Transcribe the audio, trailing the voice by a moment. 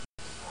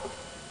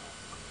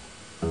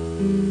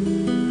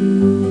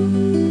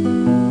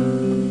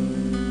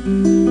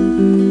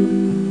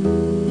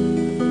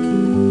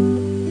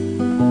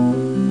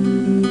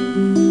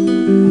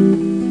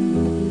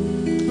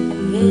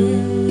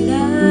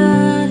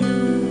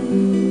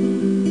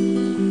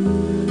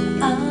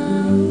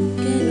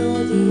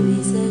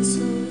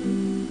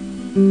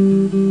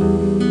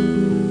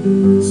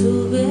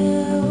Sube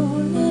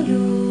una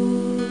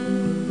luz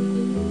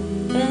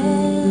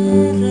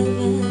en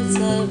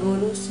reversa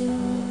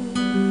evolución.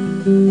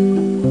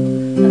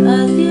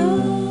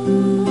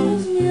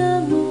 Adiós, mi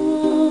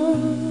amor,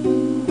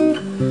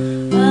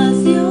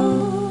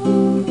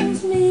 adiós,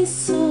 mi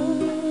sol,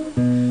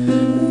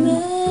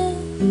 me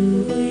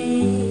fui.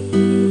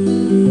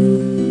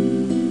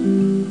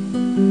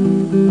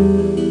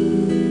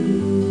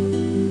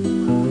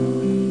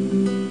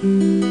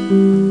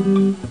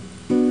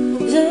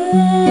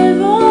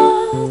 Llevo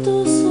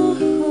tus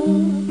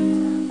ojos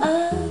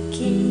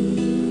aquí,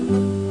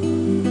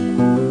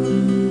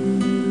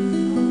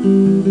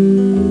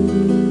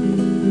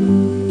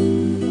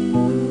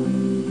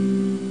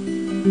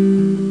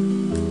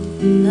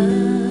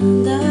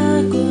 anda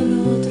con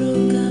otro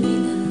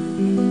caminar,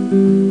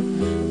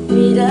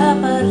 mira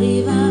para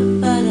arriba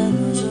para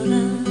no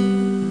llorar,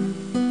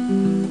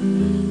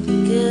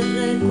 que el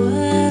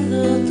recuerdo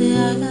te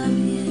haga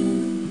bien,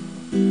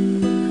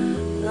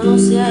 no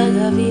se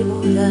haga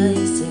víbora y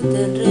se te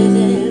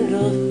enreden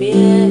los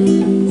pies.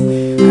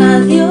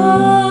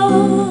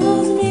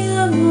 Adiós, mi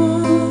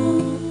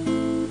amor,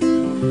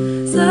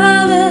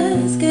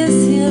 sabes que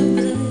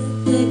siempre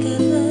te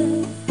querré.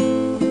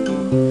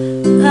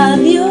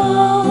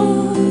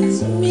 Adiós,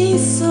 mi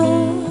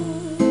sol,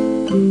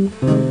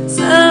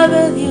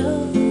 sabe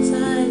Dios,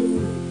 ay,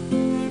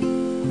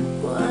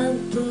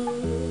 cuánto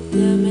te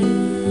amé.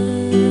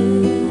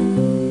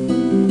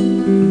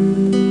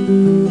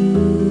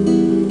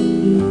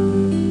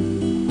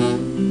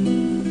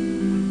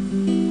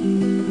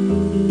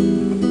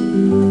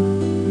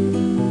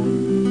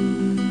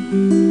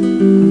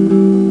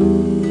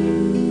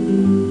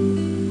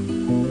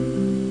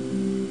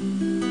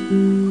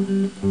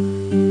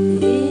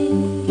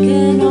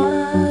 Que no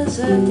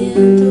haya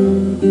tiempo,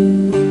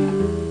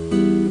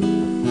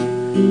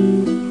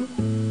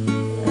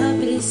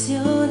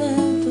 aprisiona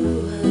tu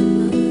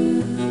alma,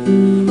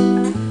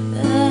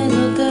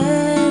 no te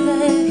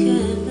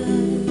dejes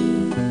ver,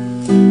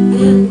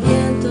 el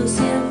viento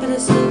siempre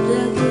sopla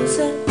a tus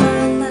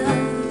espaldas,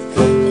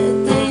 que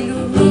te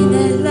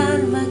ilumine el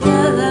alma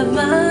cada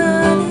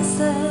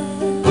amanecer.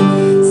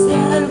 Si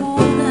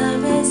alguna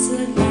vez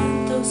el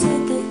viento se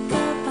te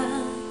escapa,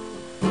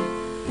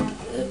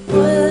 que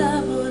pueda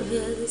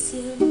volver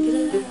siempre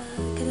a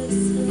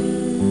crecer.